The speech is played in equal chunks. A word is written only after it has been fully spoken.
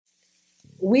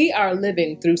We are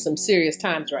living through some serious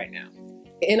times right now.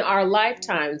 In our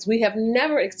lifetimes, we have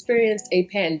never experienced a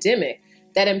pandemic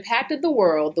that impacted the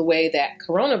world the way that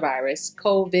coronavirus,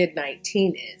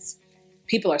 COVID-19 is.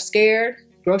 People are scared,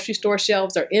 grocery store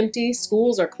shelves are empty,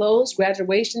 schools are closed,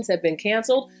 graduations have been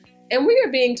canceled, and we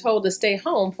are being told to stay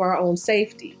home for our own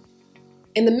safety.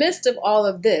 In the midst of all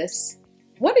of this,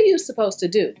 what are you supposed to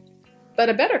do? But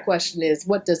a better question is,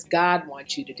 what does God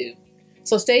want you to do?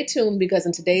 So stay tuned, because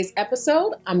in today's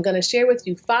episode, I'm going to share with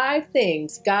you 5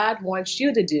 things God wants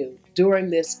you to do during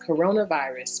this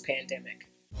coronavirus pandemic.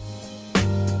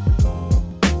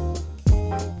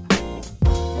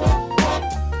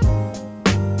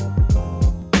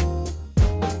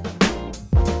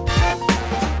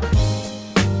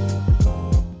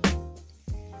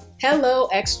 Hello,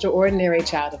 extraordinary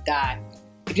child of God.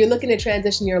 If you're looking to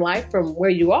transition your life from where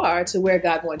you are to where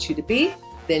God wants you to be,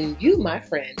 then you, my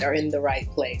friend, are in the right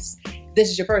place. If this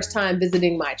is your first time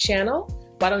visiting my channel,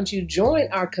 why don't you join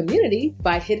our community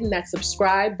by hitting that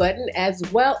subscribe button as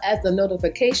well as the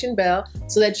notification bell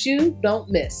so that you don't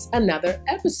miss another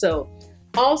episode.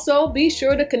 Also, be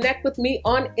sure to connect with me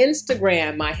on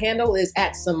Instagram. My handle is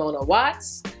 @SaMonna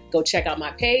Watts. Go check out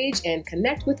my page and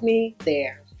connect with me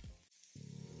there.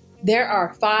 There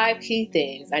are 5 key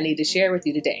things I need to share with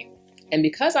you today. And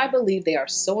because I believe they are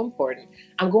so important,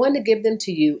 I'm going to give them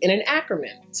to you in an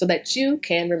acronym so that you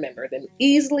can remember them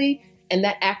easily, and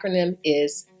that acronym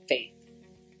is FAITH.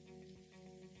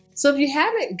 So if you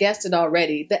haven't guessed it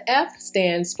already, the F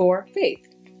stands for faith.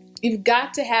 You've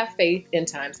got to have faith in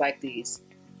times like these.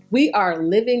 We are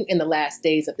living in the last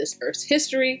days of this earth's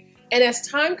history, and as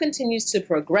time continues to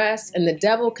progress and the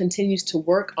devil continues to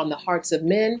work on the hearts of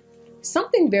men,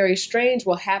 something very strange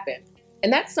will happen.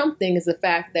 And that something is the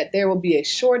fact that there will be a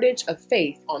shortage of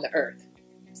faith on the earth.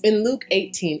 In Luke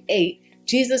 18:8,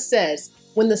 Jesus says,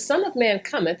 "When the Son of Man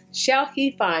cometh, shall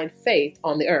he find faith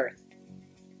on the earth?"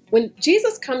 When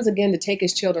Jesus comes again to take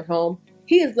his children home,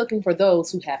 he is looking for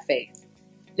those who have faith.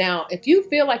 Now, if you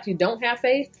feel like you don't have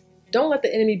faith, don't let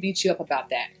the enemy beat you up about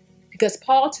that. Because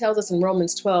Paul tells us in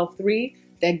Romans 12:3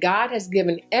 that God has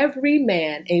given every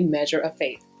man a measure of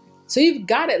faith. So you've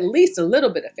got at least a little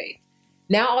bit of faith.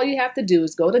 Now all you have to do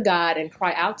is go to God and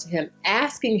cry out to him,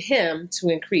 asking him to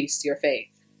increase your faith.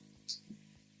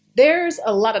 There's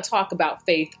a lot of talk about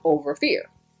faith over fear,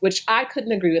 which I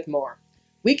couldn't agree with more.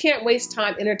 We can't waste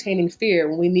time entertaining fear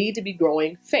when we need to be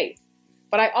growing faith.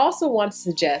 But I also want to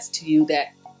suggest to you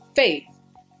that faith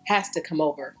has to come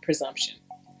over presumption.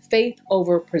 Faith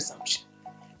over presumption.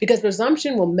 Because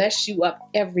presumption will mess you up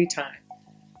every time.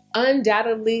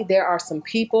 Undoubtedly, there are some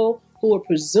people who will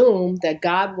presume that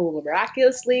God will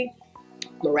miraculously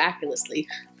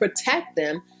protect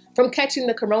them from catching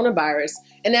the coronavirus,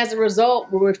 and as a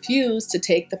result will refuse to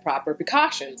take the proper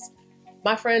precautions.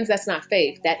 My friends, that's not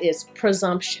faith, that is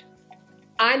presumption.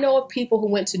 I know of people who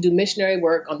went to do missionary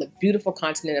work on the beautiful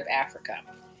continent of Africa,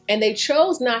 and they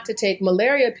chose not to take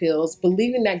malaria pills,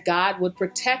 believing that God would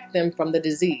protect them from the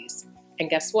disease.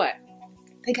 And guess what?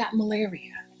 They got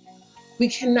malaria. We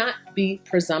cannot be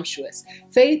presumptuous.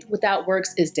 Faith without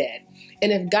works is dead.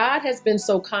 And if God has been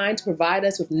so kind to provide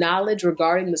us with knowledge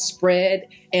regarding the spread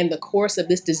and the course of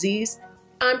this disease,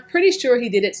 I'm pretty sure he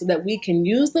did it so that we can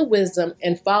use the wisdom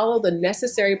and follow the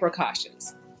necessary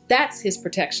precautions. That's his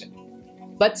protection.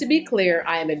 But to be clear,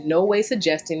 I am in no way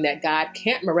suggesting that God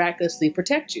can't miraculously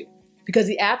protect you, because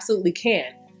he absolutely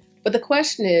can. But the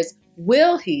question is,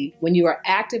 will he, when you are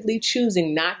actively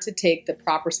choosing not to take the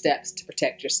proper steps to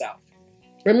protect yourself?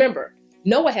 Remember,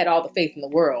 Noah had all the faith in the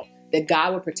world that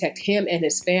God would protect him and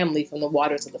his family from the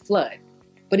waters of the flood,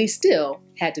 but he still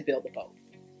had to build a boat.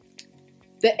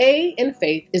 The A in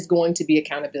faith is going to be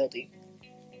accountability.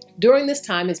 During this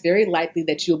time, it's very likely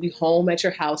that you'll be home at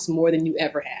your house more than you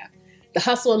ever have. The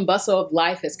hustle and bustle of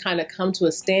life has kind of come to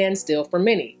a standstill for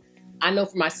many. I know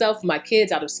for myself, with my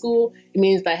kids out of school, it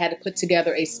means that I had to put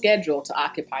together a schedule to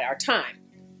occupy our time.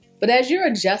 But as you're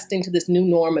adjusting to this new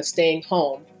norm of staying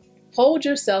home, hold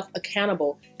yourself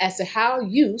accountable as to how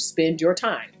you spend your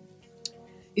time.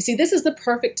 You see, this is the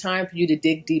perfect time for you to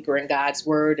dig deeper in God's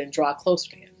word and draw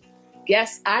closer to him.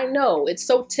 Yes, I know it's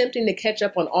so tempting to catch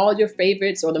up on all your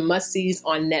favorites or the must-sees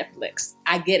on Netflix.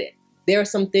 I get it. There are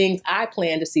some things I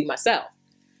plan to see myself.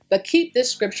 But keep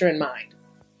this scripture in mind.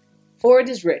 For it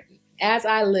is written, "As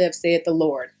I live, saith the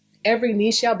Lord, every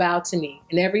knee shall bow to me,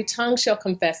 and every tongue shall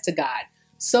confess to God.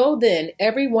 So then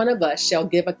every one of us shall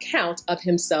give account of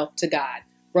himself to God."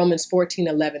 Romans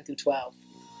 14:11-12.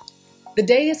 The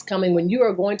day is coming when you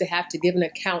are going to have to give an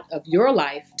account of your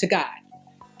life to God.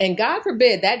 And God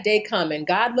forbid that day come and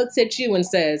God looks at you and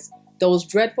says, those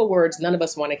dreadful words none of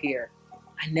us want to hear.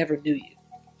 "I never knew you."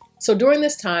 So during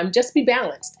this time, just be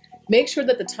balanced. Make sure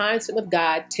that the time spent with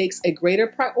God takes a greater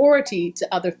priority to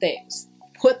other things.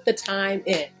 Put the time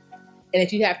in. And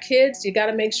if you have kids, you got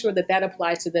to make sure that that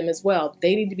applies to them as well.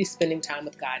 They need to be spending time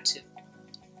with God too.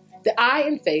 The I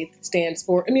in faith stands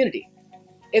for immunity.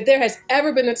 If there has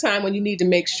ever been a time when you need to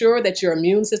make sure that your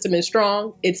immune system is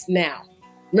strong, it's now.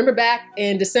 Remember back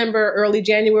in December, early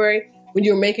January, when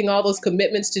you were making all those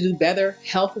commitments to do better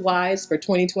health-wise for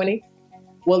 2020?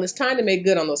 Well, it's time to make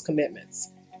good on those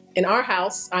commitments. In our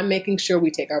house, I'm making sure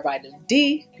we take our vitamin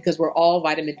D because we're all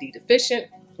vitamin D deficient.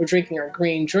 We're drinking our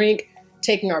green drink,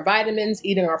 taking our vitamins,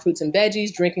 eating our fruits and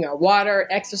veggies, drinking our water,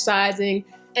 exercising,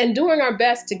 and doing our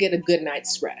best to get a good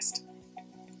night's rest.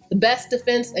 The best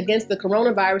defense against the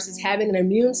coronavirus is having an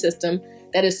immune system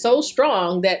that is so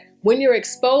strong that when you're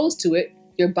exposed to it,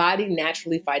 your body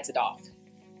naturally fights it off.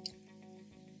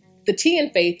 The T in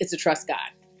faith is to trust God.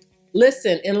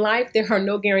 Listen, in life, there are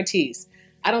no guarantees.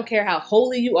 I don't care how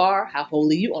holy you are, how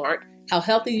holy you aren't, how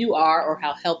healthy you are or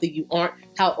how healthy you aren't,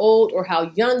 how old or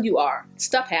how young you are.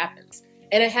 Stuff happens.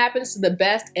 And it happens to the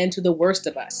best and to the worst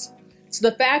of us. So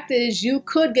the fact is you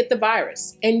could get the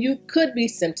virus and you could be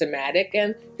symptomatic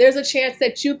and there's a chance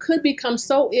that you could become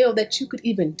so ill that you could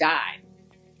even die.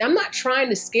 Now, I'm not trying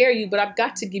to scare you, but I've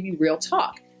got to give you real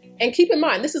talk. And keep in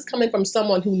mind, this is coming from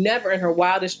someone who never in her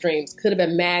wildest dreams could have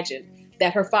imagined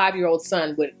that her 5-year-old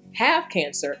son would have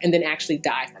cancer and then actually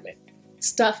die from it.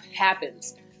 Stuff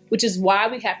happens, which is why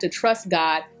we have to trust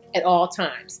God at all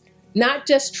times. Not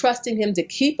just trusting Him to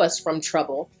keep us from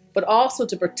trouble, but also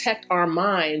to protect our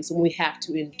minds when we have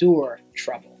to endure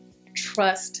trouble.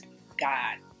 Trust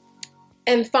God.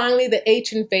 And finally, the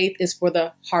H in faith is for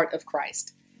the heart of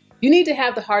Christ. You need to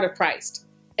have the heart of Christ.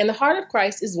 And the heart of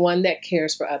Christ is one that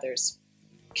cares for others.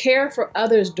 Care for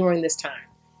others during this time.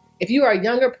 If you are a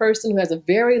younger person who has a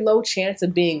very low chance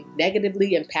of being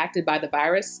negatively impacted by the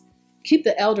virus, keep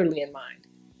the elderly in mind.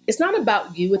 It's not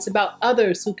about you, it's about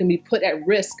others who can be put at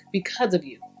risk because of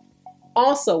you.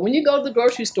 Also, when you go to the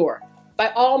grocery store, by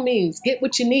all means, get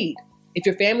what you need. If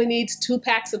your family needs 2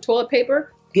 packs of toilet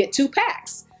paper, get 2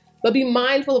 packs. But be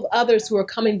mindful of others who are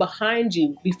coming behind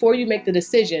you before you make the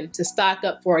decision to stock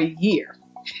up for a year.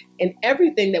 In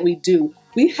everything that we do,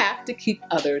 we have to keep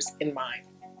others in mind.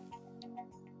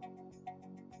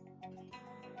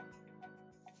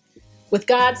 With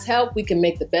God's help, we can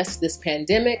make the best of this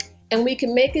pandemic, and we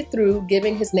can make it through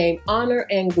giving His name honor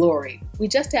and glory. We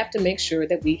just have to make sure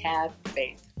that we have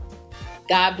faith.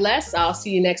 God bless. I'll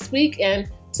see you next week.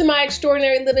 And to my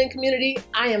extraordinary living community,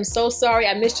 I am so sorry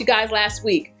I missed you guys last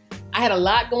week. I had a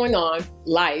lot going on,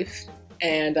 life,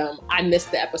 and I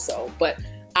missed the episode. But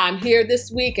I'm here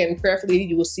this week, and prayerfully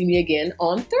you will see me again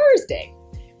on Thursday.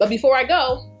 But before I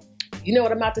go, you know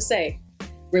what I'm about to say.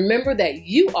 Remember that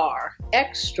you are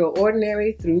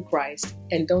extraordinary through Christ,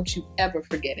 and don't you ever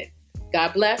forget it.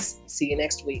 God bless. See you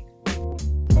next week.